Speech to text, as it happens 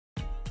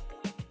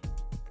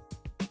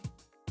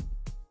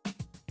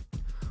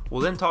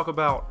We'll then talk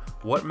about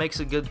what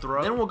makes a good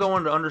throw. Then we'll go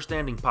into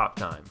understanding pop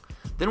time.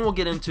 Then we'll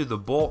get into the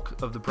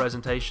bulk of the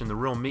presentation, the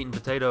real meat and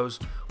potatoes,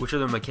 which are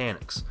the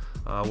mechanics.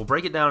 We'll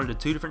break it down into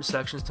 2 different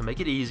sections to make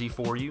it easy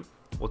for you.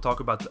 We'll talk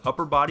about the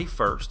upper body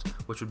first,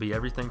 which would be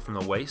everything from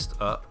the waist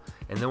up,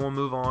 and then we'll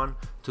move on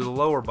to the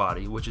lower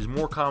body, which is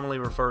more commonly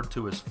referred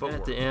to as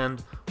footwork. At the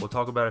end, we'll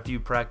talk about a few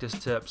practice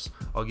tips.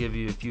 I'll give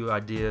you a few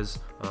ideas,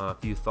 a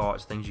few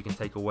thoughts, things you can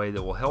take away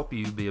that will help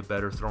you be a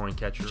better throwing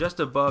catcher. Just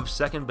above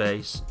second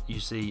base, you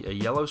see a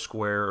yellow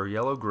square or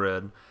yellow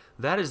grid.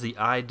 That is the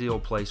ideal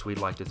place we'd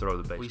like to throw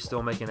the baseball. We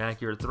still make an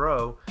accurate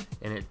throw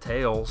and it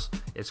tails,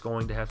 it's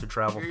going to have to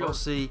travel. Here you'll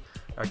see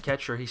our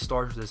catcher, he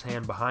starts with his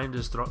hand behind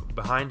his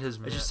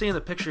mitt. As you see in the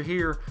picture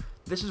here,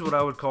 this is what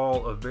I would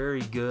call a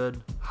very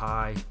good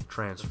high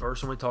transfer. The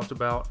first one we talked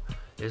about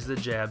is the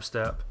jab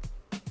step,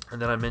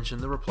 and then I mentioned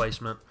the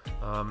replacement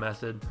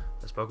method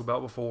I spoke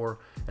about before,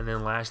 and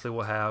then lastly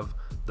we'll have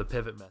the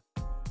pivot method.